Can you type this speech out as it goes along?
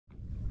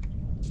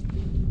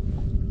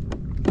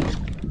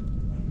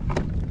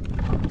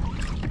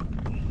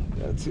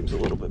That seems a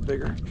little bit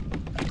bigger.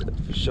 That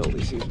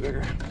Fishelli seems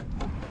bigger.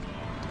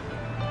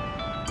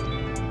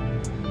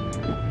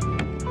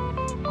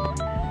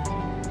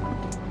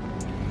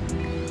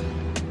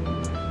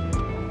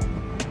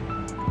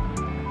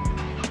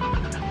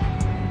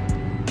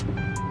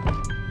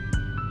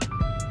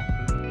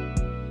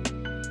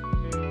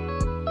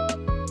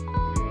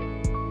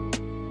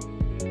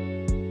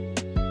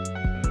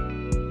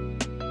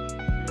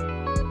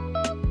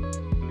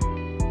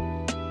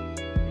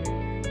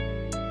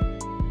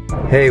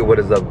 Hey, what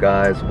is up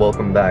guys?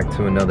 Welcome back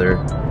to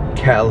another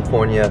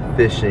California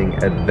fishing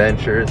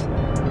adventures.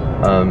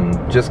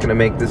 Just gonna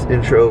make this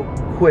intro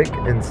quick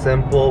and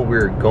simple.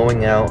 We're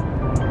going out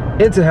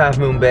into Half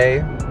Moon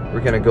Bay.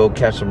 We're gonna go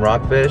catch some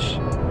rockfish.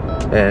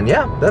 And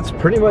yeah, that's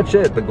pretty much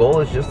it. The goal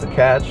is just to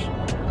catch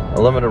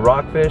a limited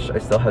rockfish. I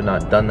still have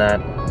not done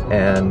that.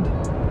 And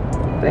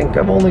I think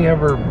I've only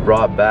ever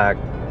brought back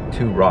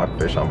 2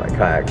 rockfish on my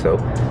kayak. So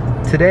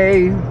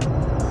today,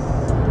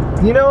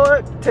 you know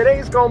what?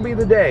 Today's gonna be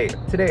the day.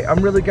 Today, I'm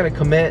really gonna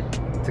commit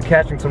to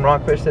catching some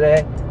rockfish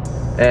today.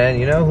 And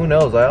you know, who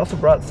knows? I also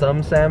brought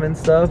some salmon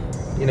stuff.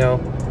 You know,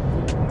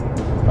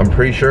 I'm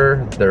pretty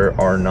sure there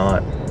are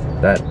not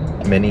that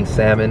many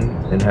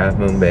salmon in Half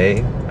Moon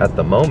Bay at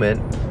the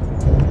moment.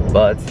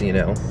 But, you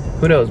know,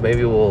 who knows?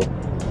 Maybe we'll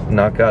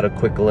knock out a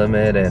quick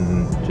limit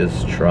and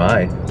just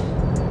try.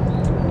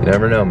 You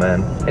never know,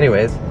 man.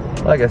 Anyways,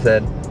 like I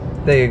said,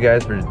 thank you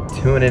guys for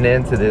tuning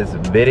in to this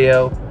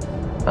video.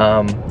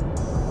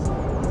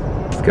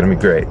 It's gonna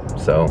be great,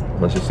 so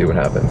let's just see what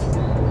happens.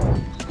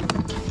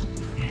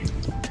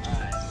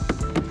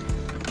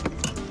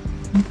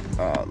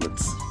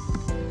 Let's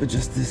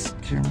adjust this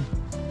camera.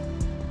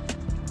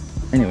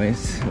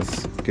 Anyways,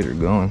 let's get her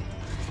going.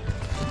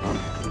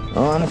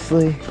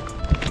 Honestly,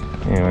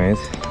 anyways.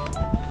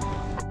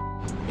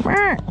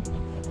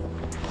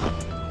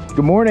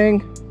 Good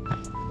morning.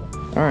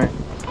 All right.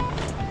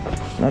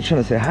 Not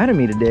trying to say hi to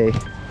me today,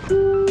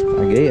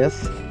 I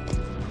guess.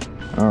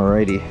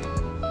 Alrighty.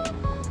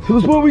 To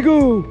the spot we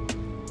go!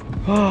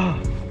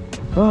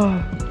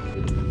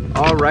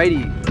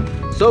 Alrighty.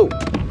 So,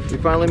 we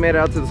finally made it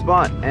out to the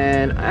spot,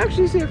 and I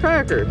actually see a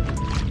kayaker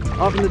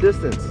off in the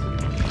distance.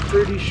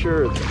 Pretty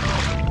sure it's a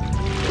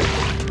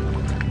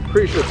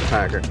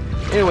kayaker.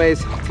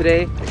 Anyways,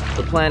 today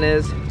the plan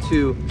is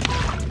to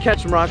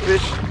catch some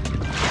rockfish.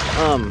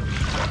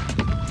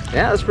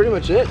 Yeah, that's pretty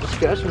much it. Just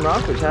catch some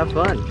rockfish, have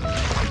fun,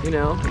 you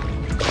know,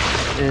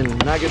 and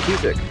not get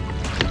seasick.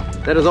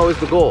 That is always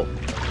the goal.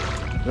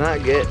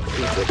 Not get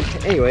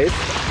seasick. Anyways,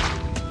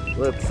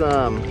 let's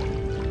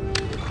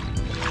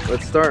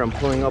start. I'm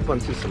pulling up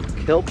onto some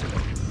kelp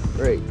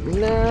right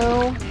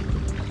now.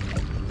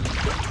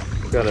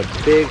 Got a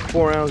big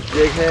 4-ounce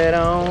jig head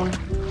on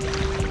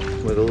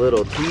with a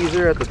little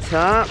teaser at the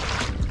top.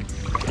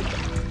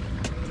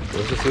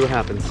 Let's just see what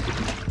happens.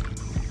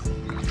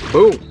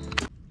 Boom.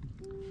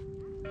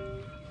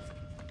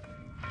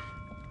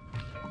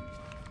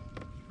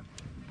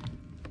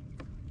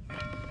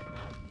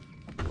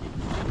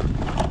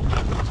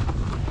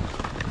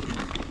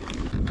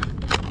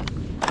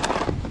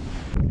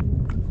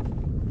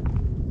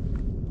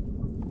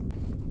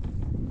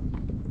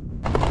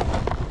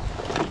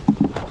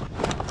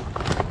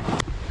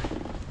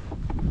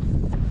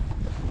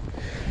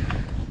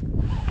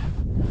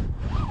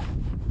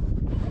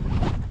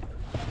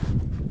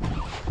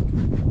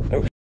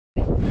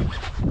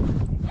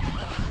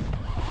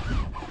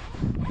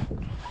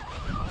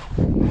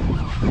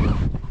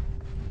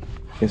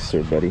 Yes,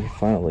 sir, buddy.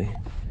 Finally.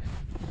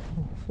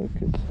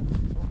 Focus.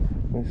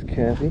 Nice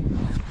cavity.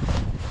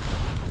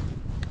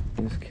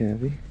 Nice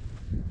cavity.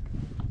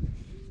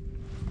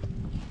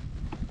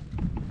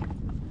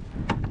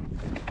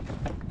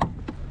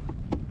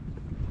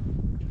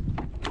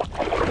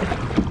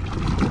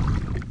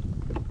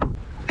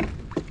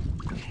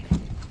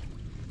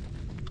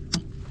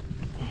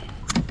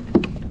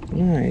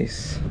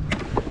 Nice.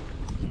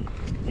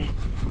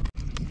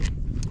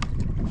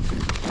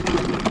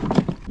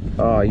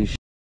 Oh, you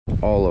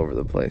all over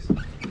the place.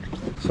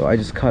 So I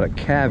just caught a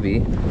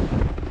cavy.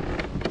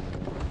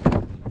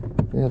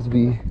 It has to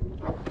be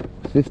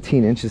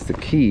 15 inches to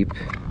keep.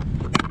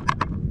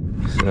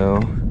 So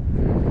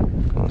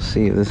I'll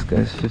see if this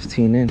guy's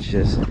 15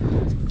 inches.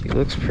 He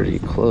looks pretty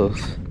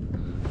close.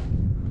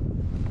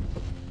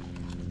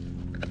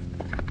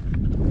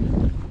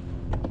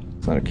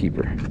 It's not a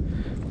keeper.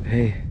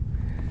 Hey,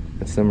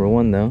 that's number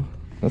 1 though.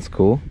 That's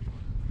cool.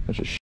 That's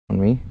just on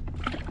me.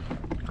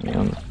 Yeah,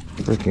 on the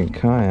freaking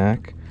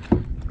kayak.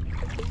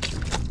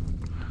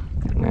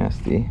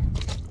 Nasty.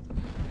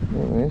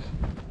 Anyways,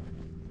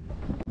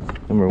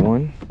 number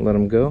 1, let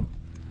him go.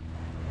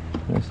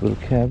 Nice little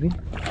cavy.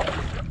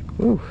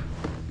 Woo.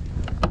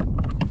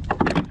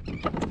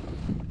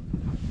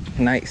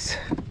 Nice.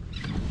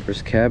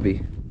 First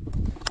cavy.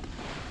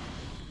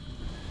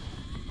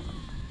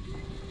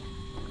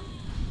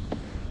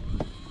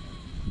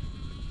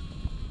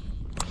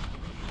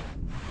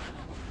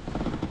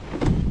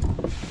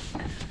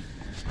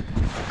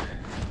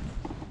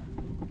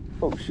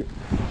 Oh shit.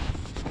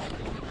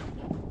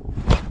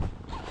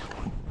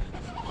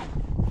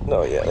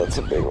 Oh yeah, that's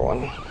a bigger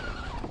one.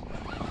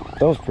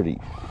 That was pretty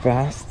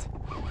fast.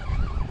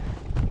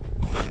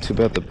 Too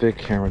bad the big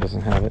camera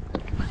doesn't have it.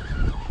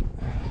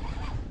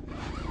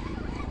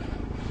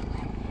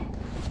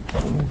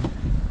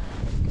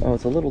 Oh,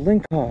 it's a little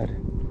lingcod.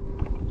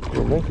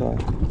 Little lingcod.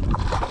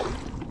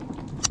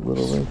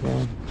 Little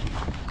lingcod.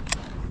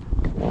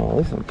 Oh, at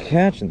least I'm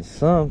catching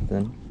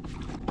something.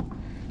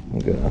 I'm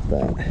good at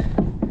that.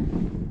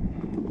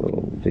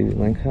 Little baby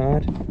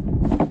lingcod.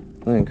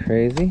 Nothing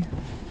crazy.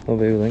 Little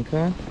baby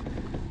lingcod.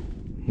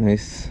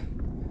 Nice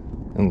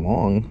and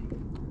long.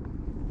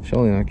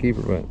 Surely not a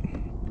keeper, but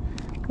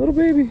little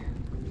baby.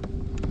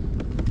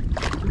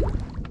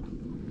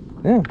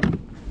 Yeah,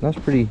 that's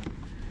pretty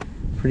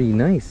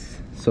nice.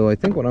 So I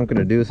think what I'm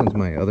gonna do, since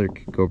my other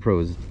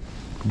GoPro is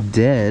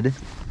dead,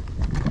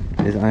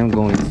 is I'm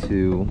going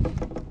to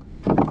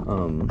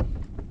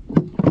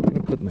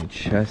put my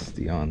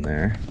chesty on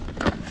there.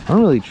 I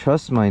don't really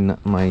trust my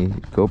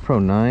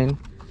GoPro 9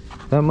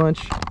 that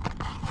much,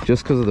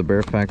 just because of the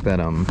bare fact that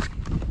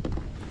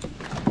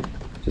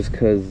just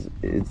because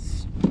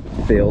it's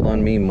failed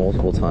on me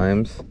multiple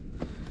times.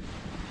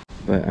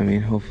 But I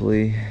mean,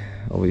 hopefully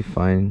I'll be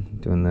fine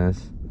doing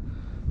this.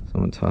 So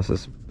I'm gonna toss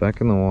this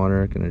back in the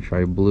water. Gonna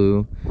try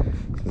blue,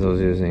 since I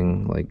was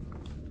using like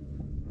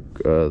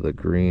the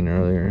green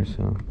earlier.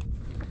 So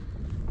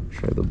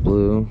try the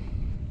blue.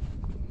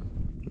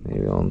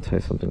 Maybe I'll tie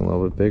something a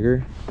little bit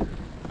bigger.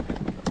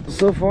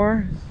 So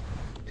far,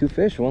 2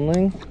 fish, 1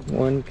 ling,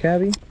 1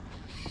 cabbie.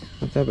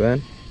 Not that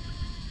bad.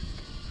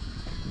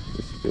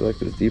 I feel like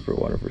there's deeper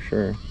water for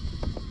sure.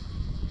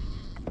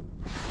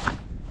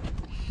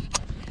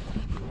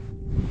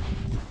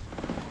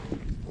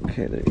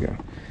 Okay, there you go.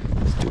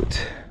 Let's do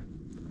it.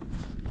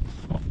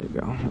 There you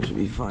go. That should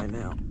be fine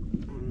now.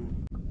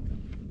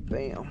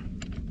 Bam.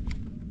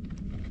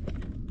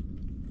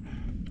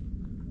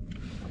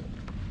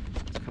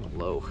 It's kind of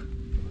low.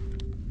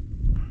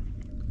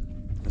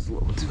 It's a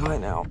little too high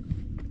now.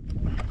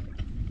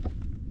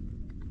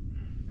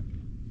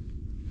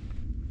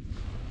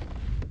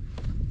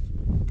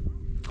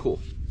 Cool.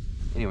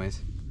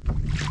 Anyways.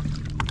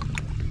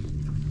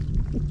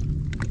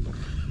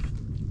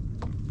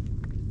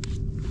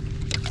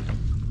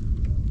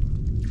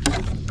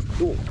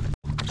 Cool.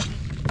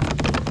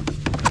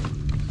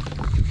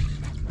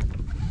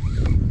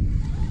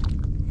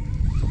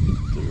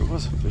 There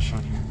was a fish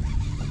on here.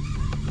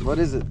 What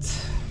is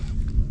it?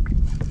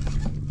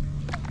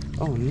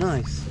 Oh,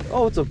 nice.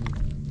 Oh, it's a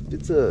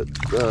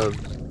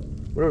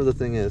whatever the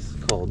thing is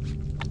called.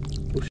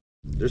 Oh,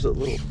 there's a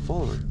little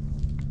follower.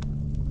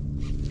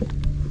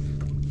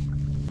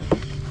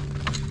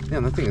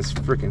 Damn, that thing is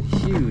freaking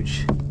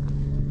huge.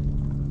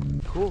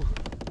 Cool.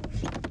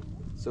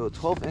 So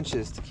 12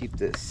 inches to keep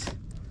this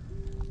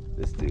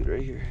dude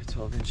right here,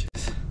 12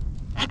 inches.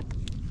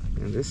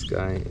 And this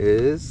guy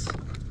is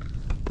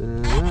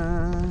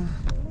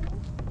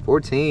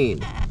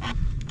 14.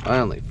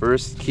 Finally,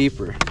 first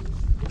keeper.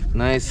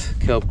 Nice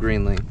kelp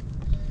greenling.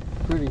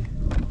 Pretty,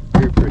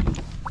 very pretty.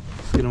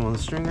 Let's get him on the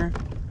stringer.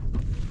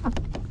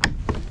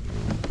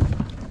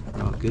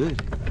 Oh,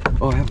 good.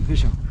 Oh, I have a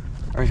fish on.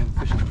 I already have a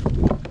fish on.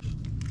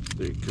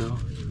 There you go.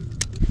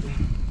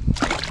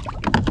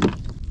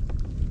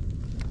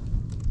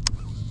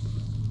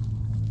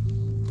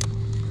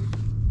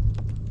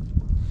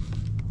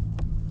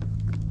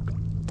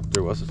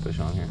 There was a fish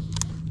on here.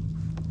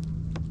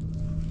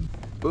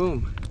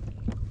 Boom.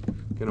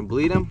 Gonna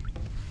bleed him,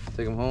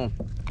 take him home.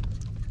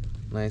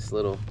 Nice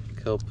little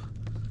kelp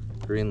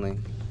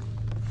greenling.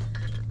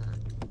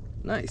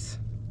 Nice.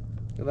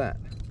 Look at that.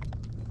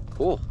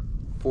 Cool.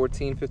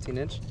 14, 15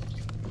 inch.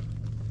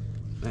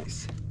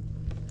 Nice.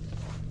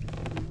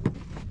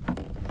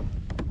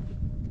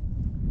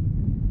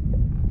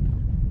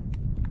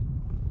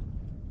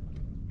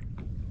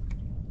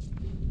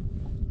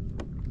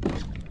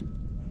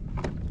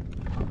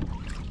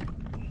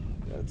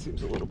 That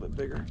seems a little bit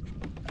bigger.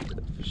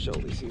 That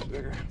Fisholi seems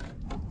bigger.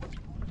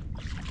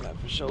 That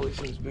Fisholi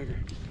seems bigger.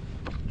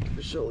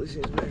 Fisholi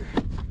seems bigger.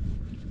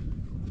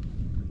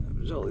 That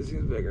Fisholi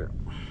seems bigger.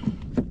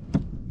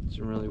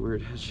 Some really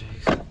weird head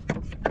shakes,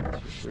 that's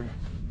for sure.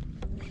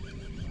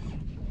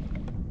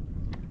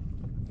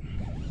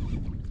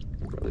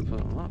 I'll probably put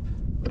them up.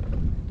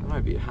 That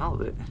might be a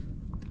halibut.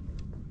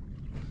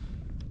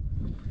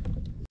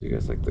 You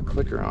guys like the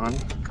clicker on?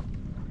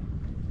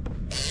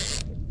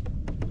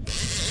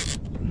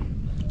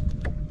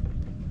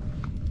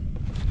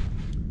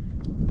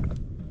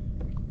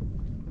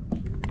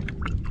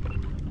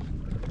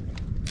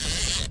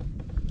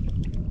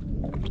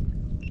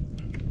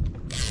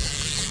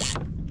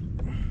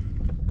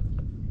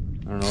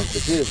 I don't know what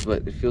this is,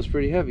 but it feels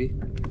pretty heavy.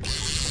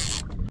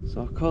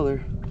 Soft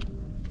color.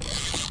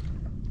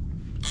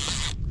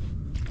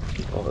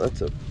 Oh,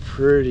 that's a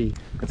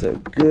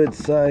good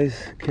size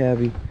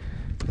cabbie.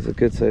 That's a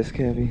good size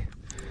cabbie.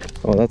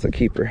 Oh, that's a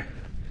keeper.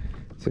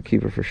 It's a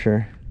keeper for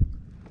sure.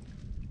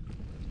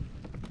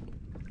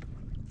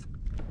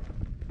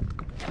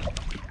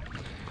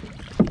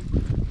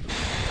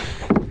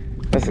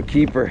 That's a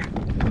keeper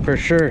for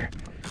sure.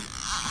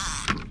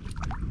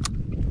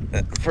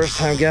 First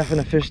time gaffing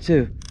a fish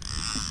too.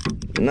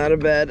 Not a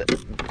bad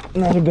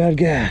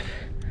gaff.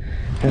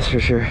 That's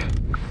for sure.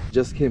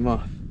 Just came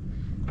off.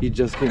 He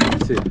just came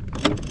off too.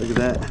 Look at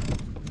that.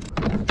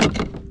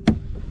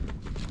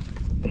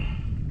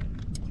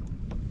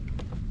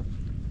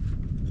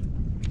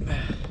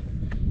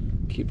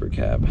 Keeper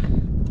cab.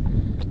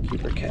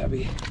 Keeper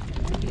cabby.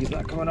 He's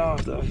not coming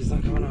off though. He's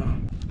not coming off.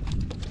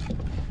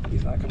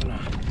 He's not coming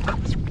off.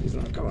 He's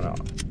not coming off.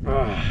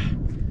 Ah.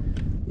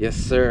 Yes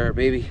sir,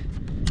 baby.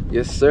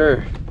 Yes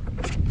sir.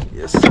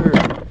 Yes sir.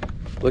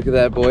 Look at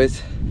that,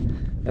 boys.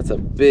 That's a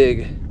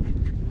big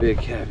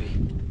cabby.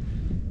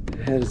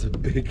 That is a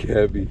big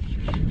cabby.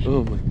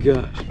 Oh my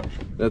gosh.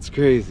 That's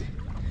crazy.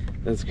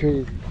 That's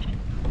crazy.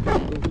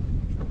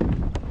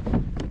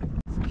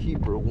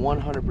 Keeper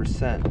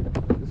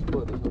 100%. This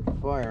boat is on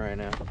fire right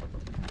now.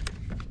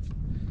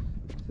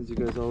 Since you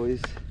guys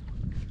always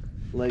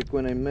like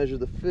when I measure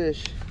the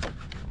fish,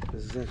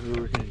 this is exactly what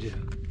we're gonna do.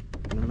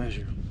 I'm gonna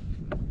measure them.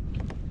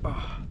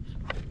 Oh.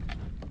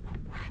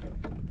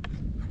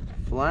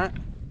 Flat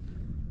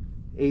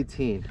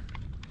 18.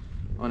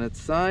 On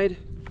its side,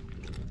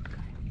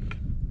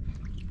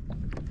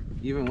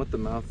 even with the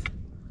mouth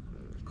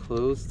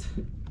closed,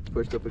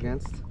 pushed up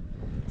against,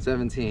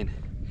 17.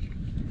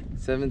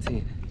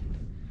 17.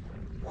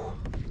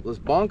 Let's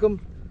bonk them,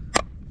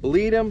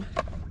 bleed them.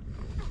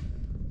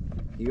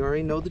 You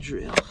already know the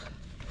drill.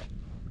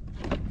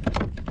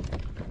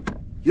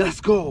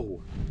 Let's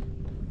go.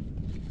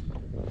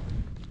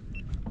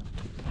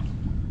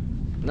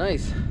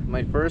 Nice.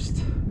 My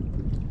first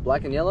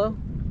black and yellow.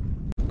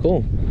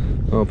 Cool.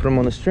 I'll put them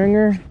on the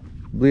stringer,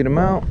 bleed them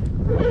out,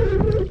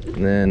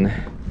 and then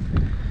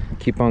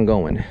keep on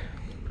going.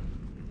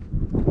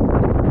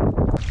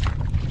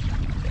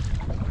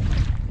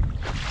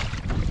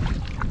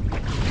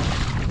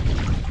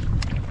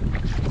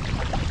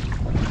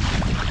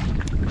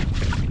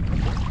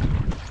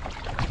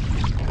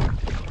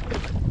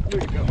 There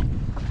you go.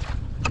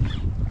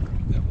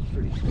 That was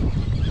pretty cool.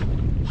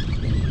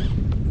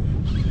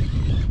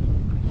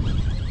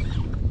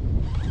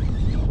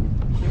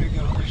 There you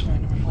go. There's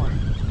line number 4.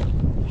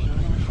 There's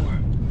line number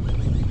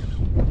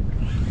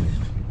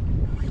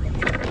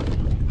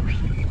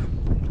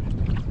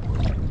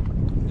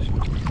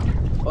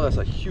 4. Oh, that's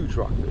a huge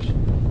rockfish.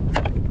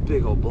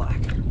 Big old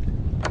black.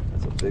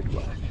 That's a big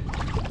black.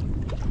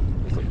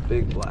 That's a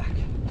big black.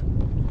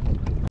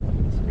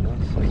 That's a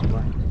nice size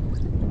black.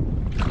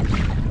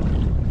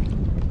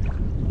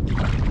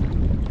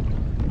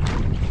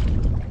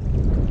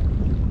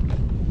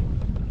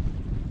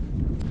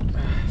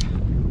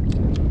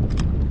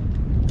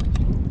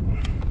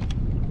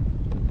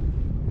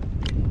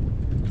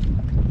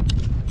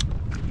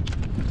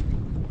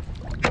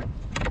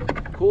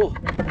 Cool.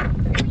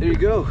 There you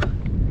go.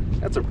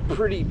 That's a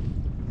pretty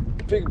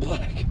big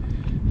black.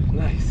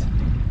 Nice.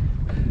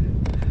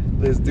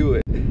 Let's do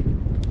it.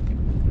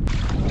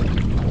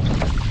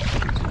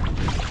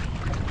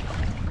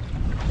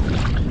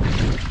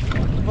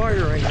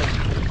 Fire right now.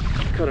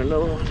 Cut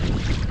another one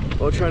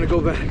while trying to go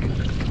back.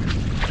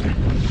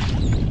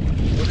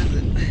 What is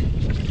it?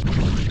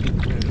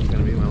 It's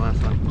gonna be my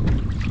last one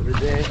for the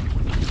day.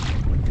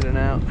 In and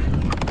out.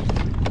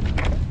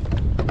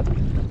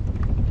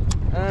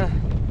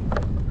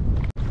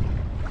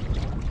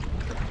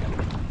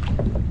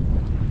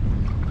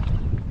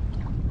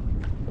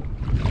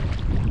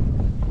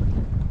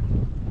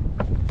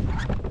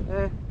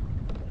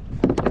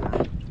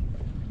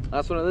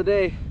 Last one of the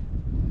day.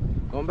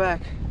 Going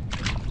back.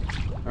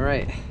 All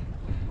right.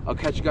 I'll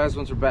catch you guys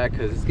once we're back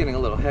because it's getting a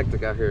little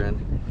hectic out here and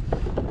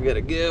we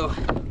gotta go.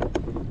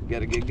 We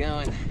gotta get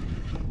going.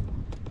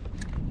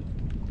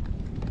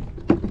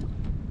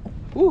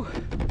 Whew.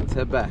 Let's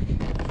head back.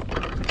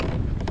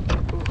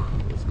 Ooh,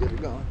 let's get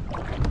it going.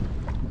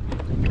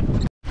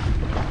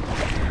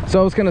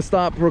 So I was gonna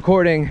stop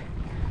recording,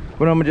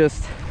 but I'm gonna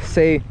just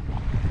say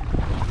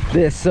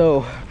this.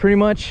 So pretty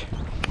much,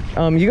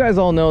 you guys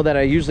all know that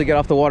I usually get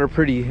off the water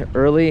pretty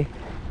early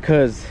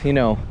because, you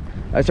know,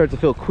 I start to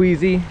feel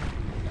queasy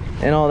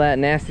and all that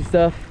nasty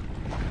stuff.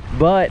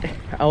 But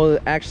I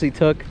actually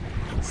took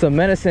some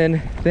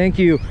medicine. Thank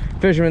you,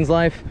 Fisherman's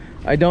Life.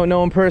 I don't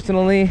know him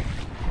personally,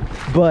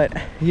 but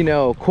you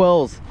know,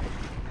 Quells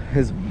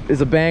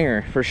is a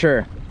banger for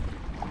sure.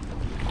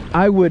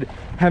 I would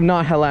have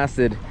not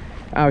lasted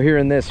out here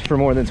in this for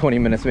more than 20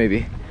 minutes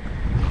maybe.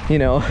 You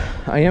know,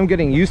 I am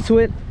getting used to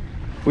it,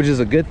 which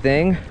is a good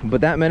thing, but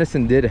that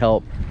medicine did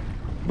help.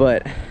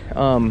 But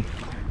I'm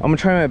gonna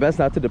try my best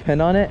not to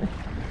depend on it,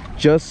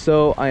 just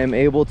so I am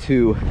able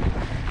to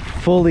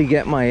fully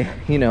get my,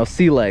 you know,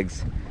 sea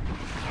legs,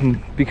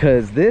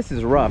 because this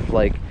is rough.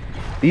 Like,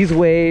 these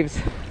waves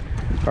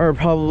are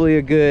probably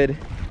a good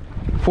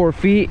 4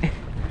 feet,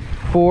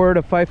 4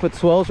 to 5 foot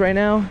swells right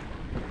now,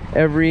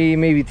 every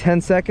maybe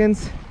 10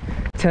 seconds,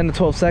 10 to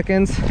 12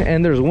 seconds,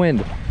 and there's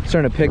wind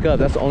starting to pick up.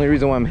 That's the only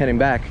reason why I'm heading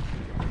back.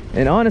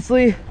 And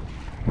honestly,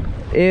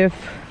 if,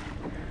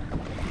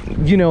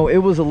 you know, it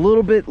was a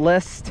little bit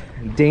less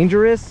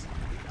dangerous,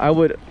 I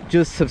would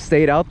just have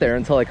stayed out there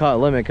until I caught a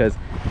limit, because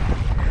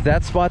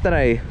that spot that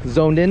I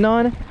zoned in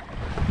on,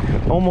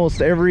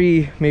 almost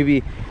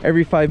maybe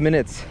every 5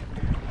 minutes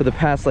for the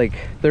past like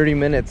 30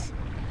 minutes,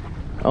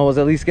 I was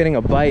at least getting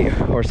a bite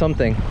or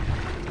something.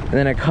 And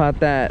then I caught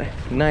that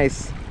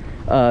nice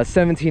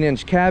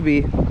 17-inch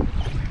cabbie,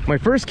 my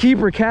first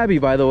keeper cabbie,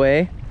 by the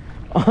way,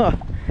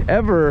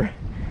 ever,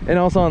 and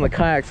also on the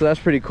kayak, so that's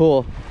pretty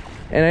cool.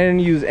 And I didn't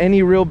use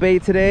any real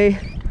bait today.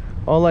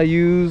 All I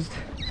used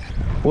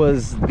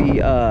was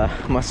the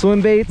my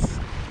swim baits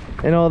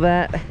and all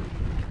that.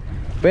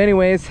 But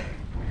anyways,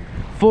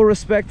 full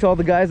respect to all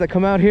the guys that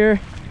come out here.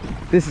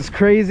 This is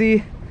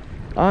crazy.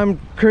 I'm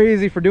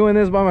crazy for doing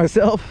this by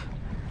myself,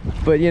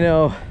 but you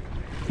know,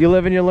 you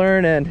live and you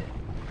learn. And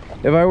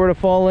if I were to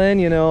fall in,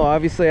 you know,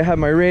 obviously I have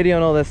my radio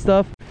and all that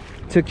stuff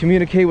to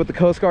communicate with the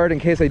Coast Guard in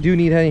case I do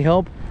need any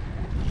help.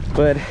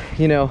 But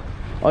you know,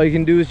 all you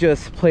can do is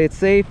just play it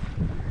safe,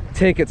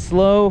 take it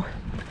slow,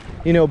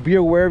 you know, be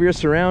aware of your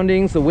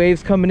surroundings, the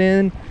waves coming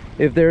in.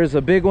 If there's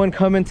a big one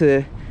coming,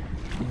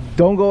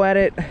 don't go at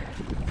it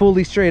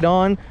fully straight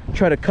on,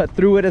 try to cut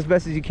through it as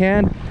best as you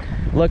can.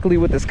 Luckily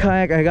with this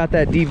kayak, I got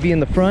that DV in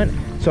the front,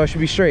 so I should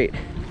be straight.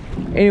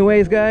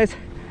 Anyways guys,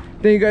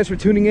 thank you guys for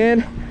tuning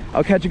in.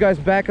 I'll catch you guys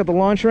back at the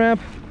launch ramp,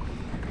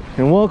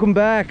 and welcome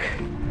back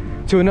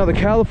to another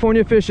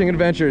California fishing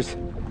adventures.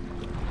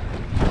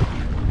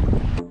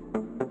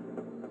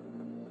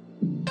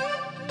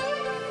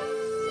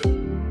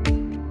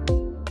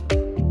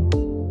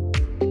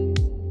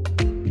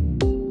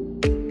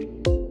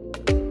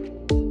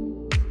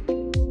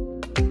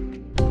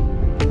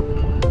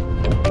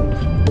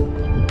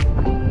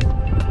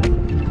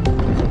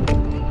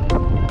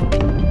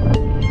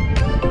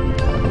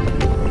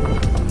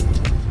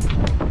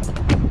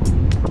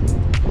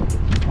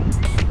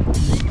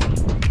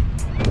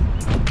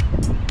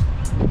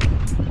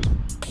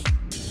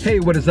 Hey,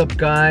 what is up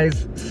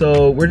guys?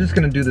 So we're just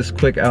gonna do this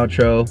quick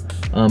outro.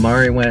 I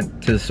already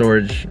went to the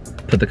storage,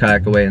 put the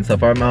kayak away and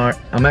stuff.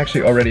 I'm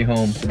actually already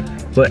home.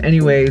 But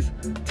anyways,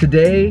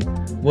 today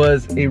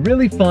was a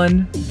really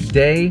fun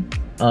day.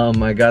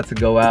 I got to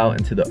go out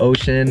into the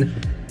ocean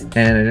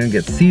and I didn't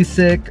get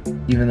seasick,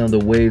 even though the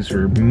waves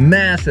were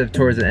massive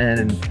towards the end.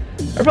 And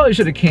I probably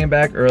should have came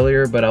back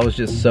earlier, but I was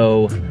just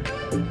so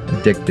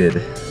addicted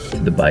to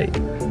the bite.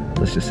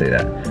 Let's just say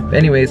that. But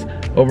anyways,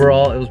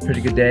 overall, it was a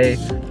pretty good day.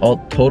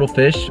 All total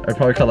fish, I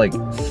probably caught like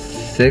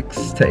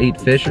 6 to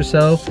 8 fish or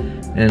so,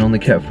 and only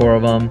kept 4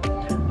 of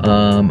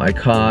them. I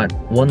caught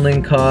 1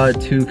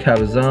 lingcod, 2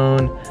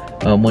 cabezon,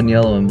 1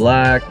 yellow and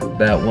black,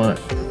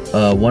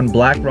 one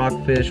black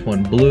rockfish,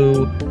 1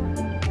 blue,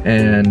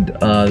 and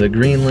the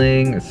green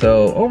ling.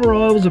 So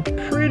overall, it was a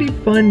pretty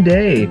fun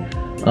day.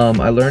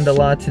 I learned a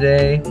lot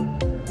today,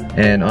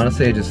 and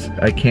honestly,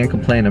 I can't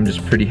complain. I'm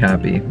just pretty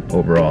happy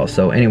overall.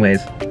 So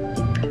anyways,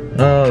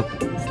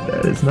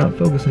 that is not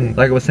focusing.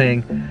 Like I was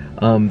saying,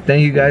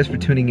 thank you guys for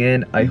tuning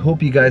in. I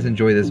hope you guys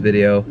enjoy this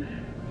video,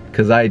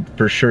 because I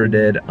for sure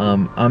did.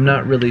 I'm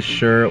not really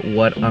sure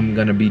what I'm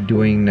gonna be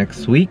doing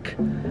next week,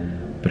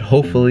 but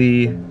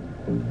hopefully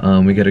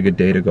we get a good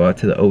day to go out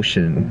to the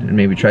ocean and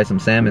maybe try some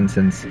salmon,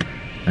 since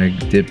I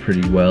did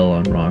pretty well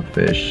on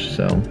rockfish,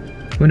 so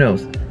who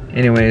knows.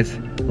 Anyways,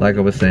 like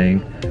I was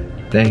saying,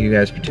 thank you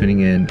guys for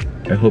tuning in.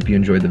 I hope you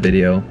enjoyed the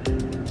video.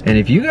 And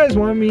if you guys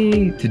want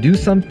me to do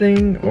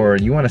something, or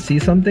you want to see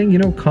something, you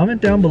know, comment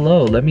down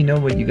below. Let me know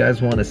what you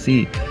guys want to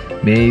see.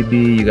 Maybe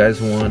you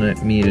guys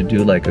want me to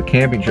do like a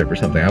camping trip or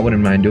something. I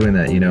wouldn't mind doing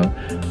that, you know,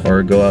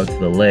 or go out to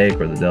the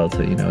lake or the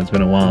delta. You know, it's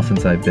been a while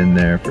since I've been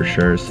there for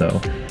sure. So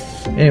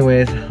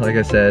anyways, like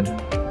I said,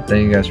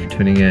 thank you guys for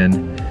tuning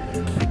in.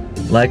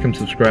 Like and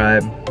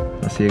subscribe.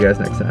 I'll see you guys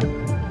next time.